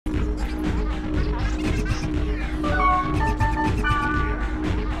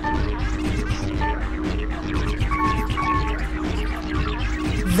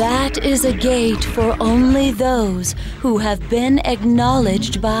That is a gate for only those who have been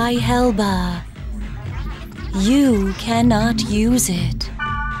acknowledged by Helba. You cannot use it.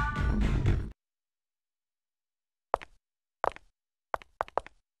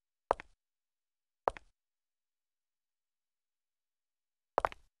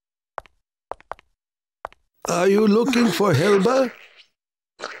 Are you looking for Helba?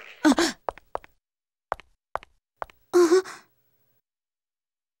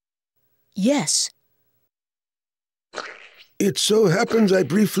 Yes. It so happens I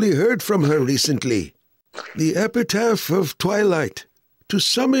briefly heard from her recently. The epitaph of Twilight. To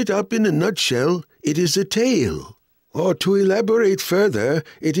sum it up in a nutshell, it is a tale. Or to elaborate further,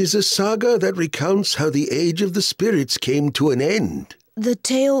 it is a saga that recounts how the Age of the Spirits came to an end. The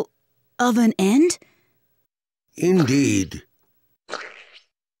tale of an end? Indeed.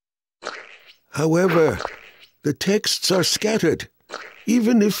 However, the texts are scattered.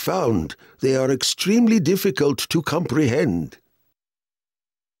 Even if found, they are extremely difficult to comprehend.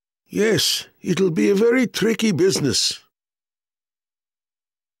 Yes, it'll be a very tricky business.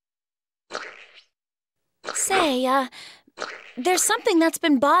 Say, there's something that's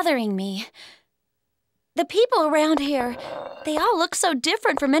been bothering me. The people around here, they all look so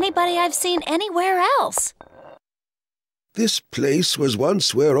different from anybody I've seen anywhere else. This place was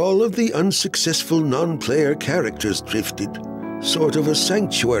once where all of the unsuccessful non-player characters drifted. Sort of a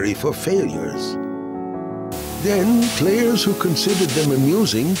sanctuary for failures. Then, players who considered them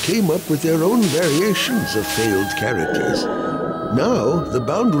amusing came up with their own variations of failed characters. Now, the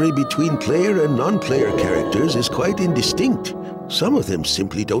boundary between player and non-player characters is quite indistinct. Some of them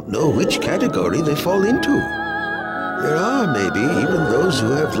simply don't know which category they fall into. There are, maybe, even those who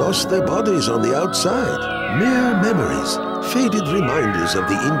have lost their bodies on the outside. Mere memories, faded reminders of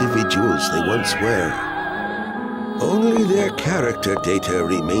the individuals they once were. Only their character data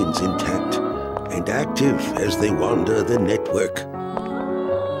remains intact and active as they wander the network.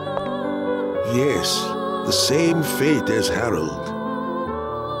 Yes, the same fate as Harold.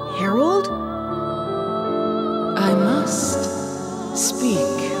 Harold? I must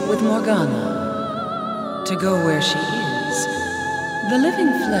speak with Morgana to go where she is. The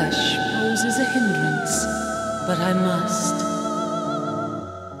living flesh poses a hindrance, but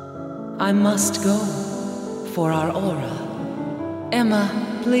I must go. For our aura. Emma,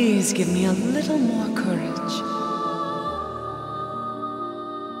 please give me a little more courage.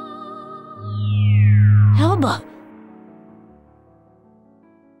 Helba!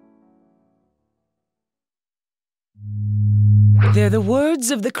 They're the words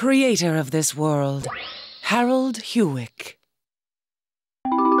of the creator of this world, Harold Hewick.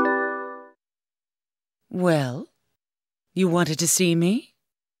 Well, you wanted to see me?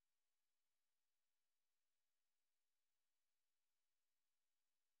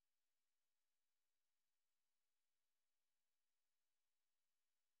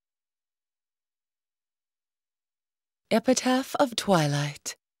 Epitaph of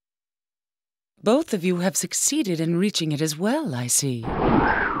Twilight. Both of you have succeeded in reaching it as well, I see.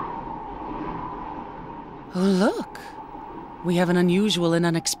 Oh, look. We have an unusual and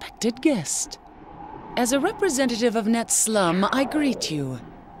unexpected guest. As a representative of Net Slum, I greet you.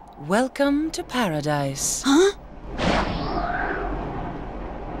 Welcome to paradise. Huh?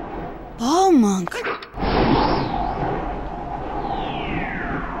 Ball monk.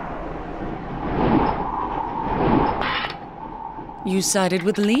 You sided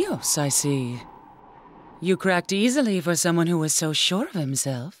with Leos, I see. You cracked easily for someone who was so sure of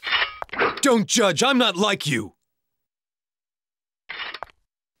himself. Don't judge, I'm not like you!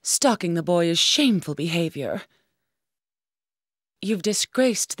 Stalking the boy is shameful behavior. You've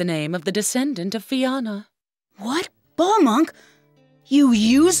disgraced the name of the descendant of Fianna. What? Ball monk? You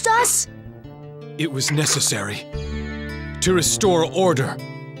used us? It was necessary. To restore order.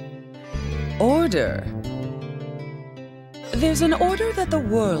 Order? There's an order that the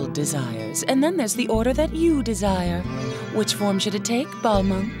world desires, and then there's the order that you desire. Which form should it take,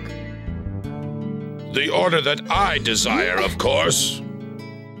 Balmonk? The order that I desire, of course.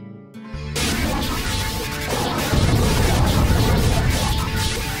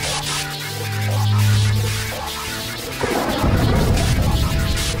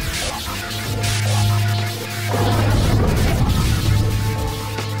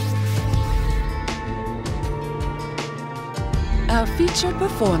 Our featured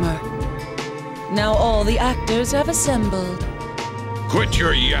performer. Now all the actors have assembled. Quit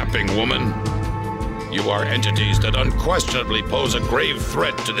your yapping, woman. You are entities that unquestionably pose a grave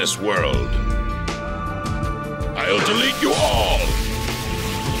threat to this world. I'll delete you all!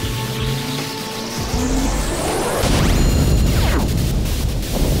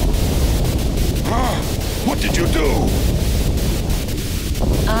 did you do?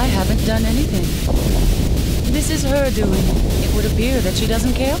 I haven't done anything. This is her doing. It would appear that she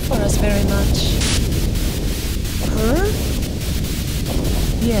doesn't care for us very much. Her?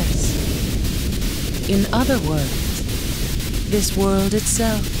 Yes. In other words, this world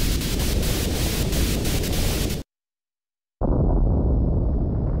itself.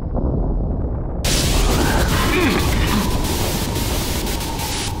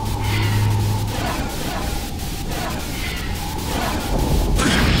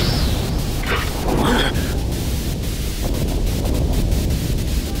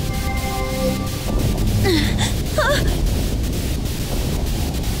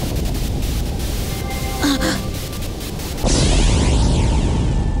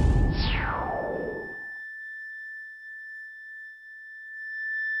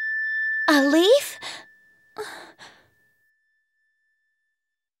 A leaf?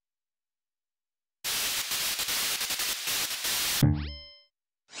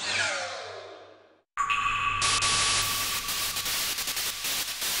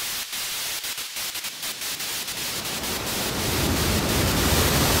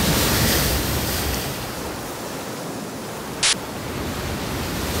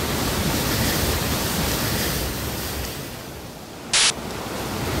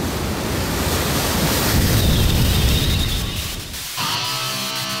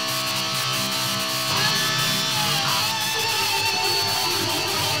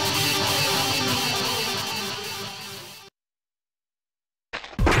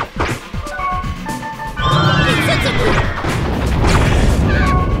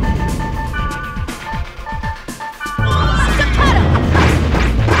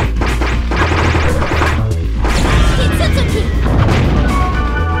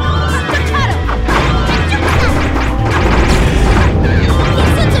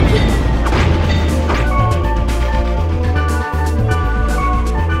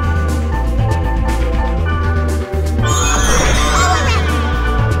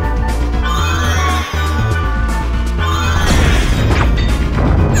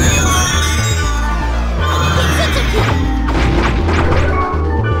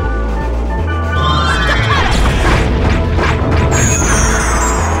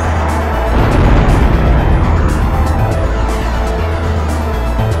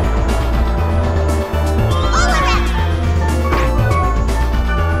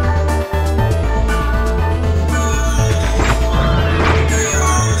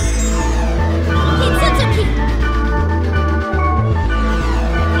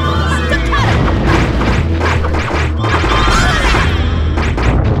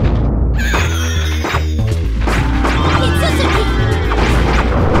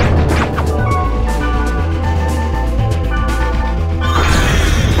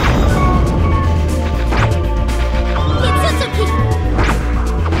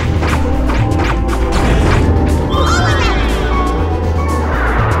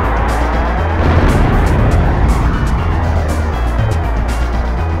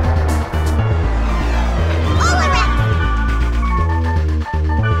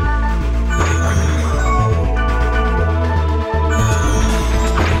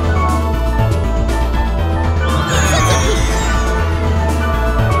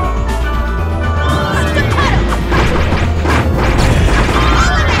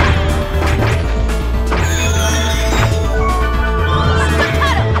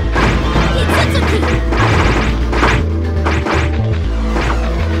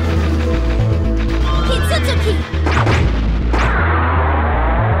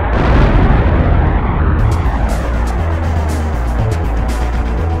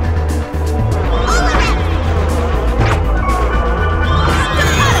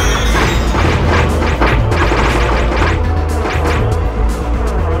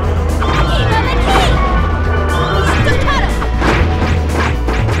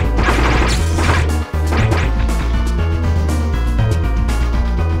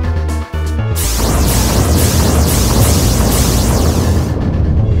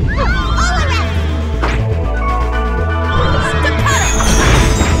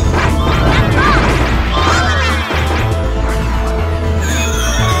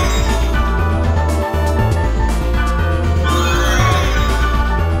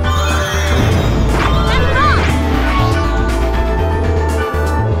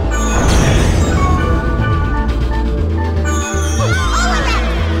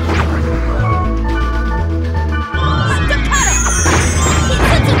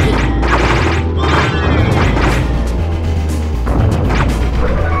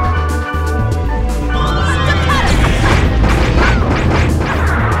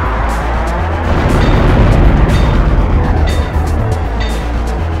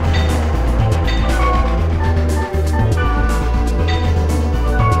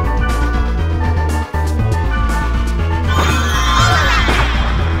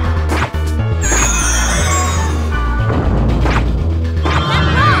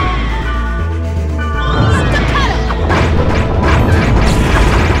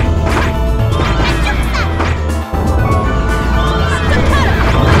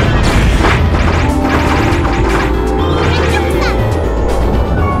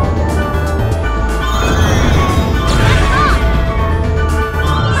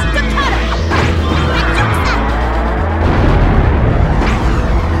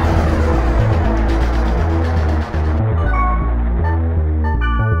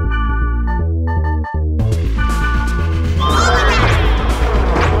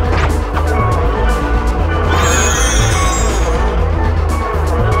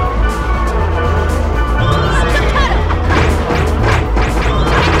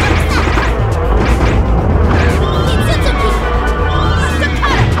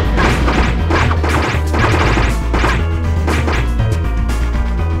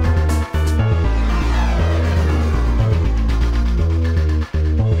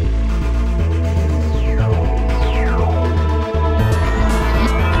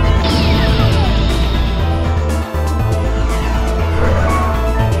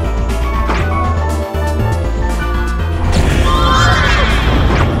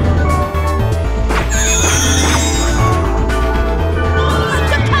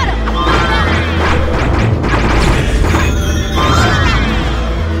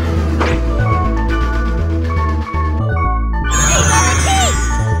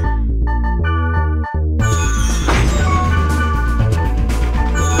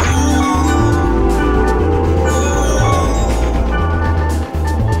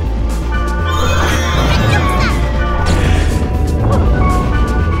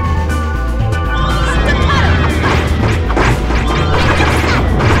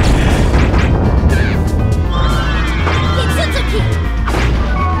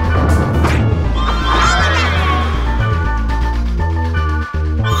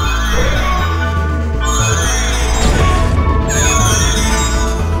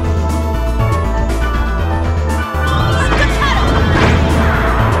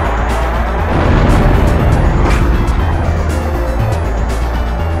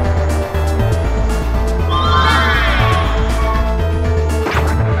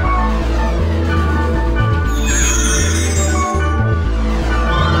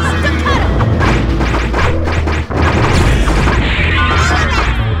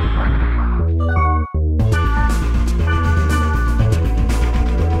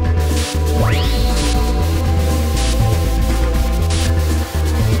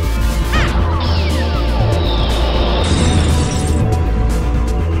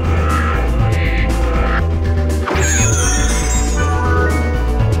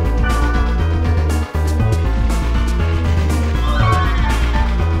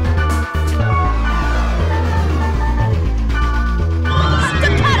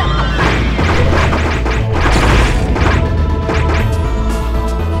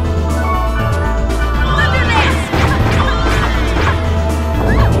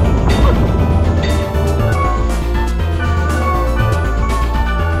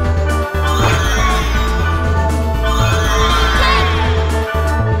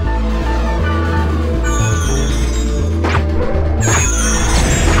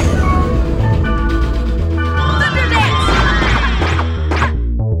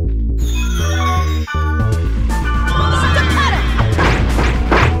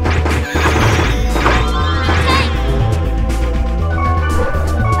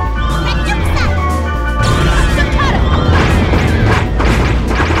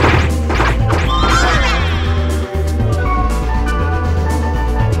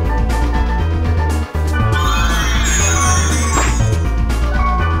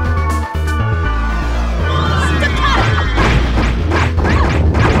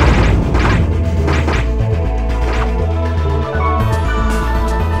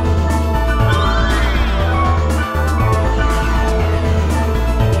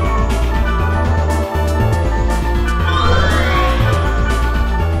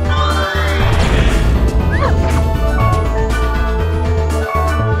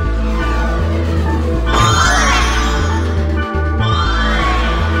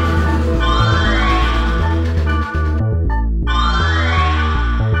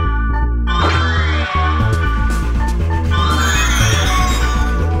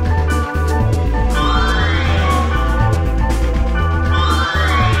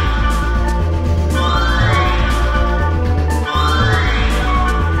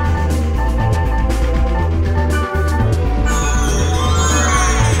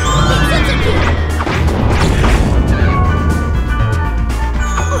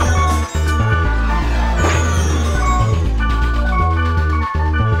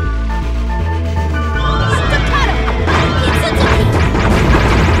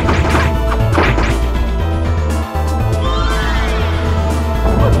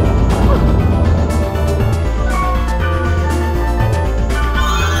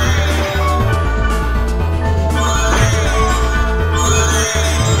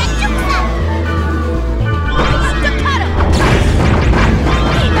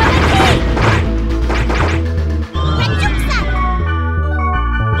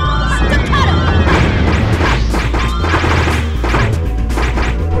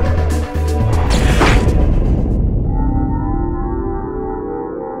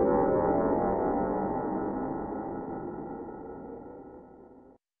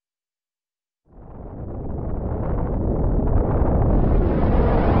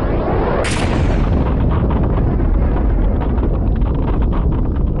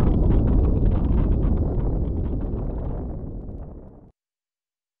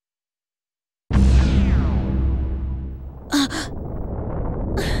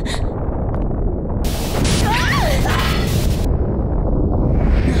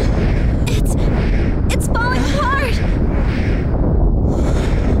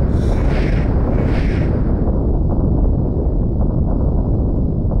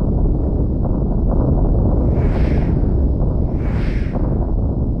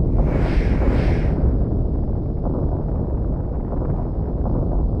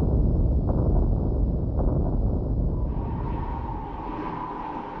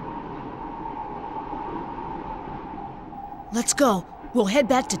 Let's go. We'll head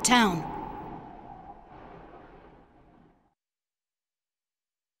back to town.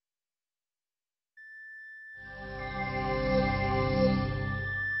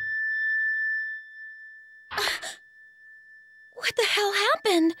 What the hell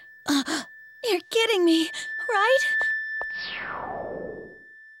happened? You're kidding me, right?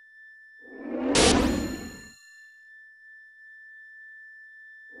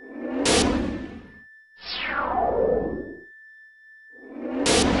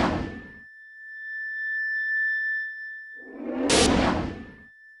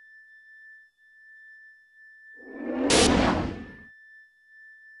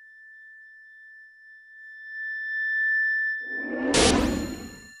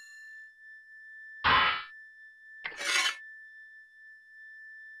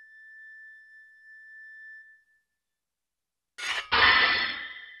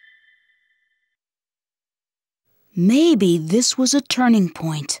 Maybe this was a turning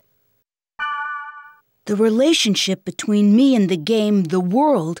point. The relationship between me and the game, the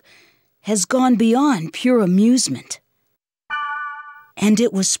world, has gone beyond pure amusement. And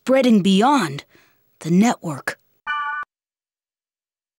it was spreading beyond the network.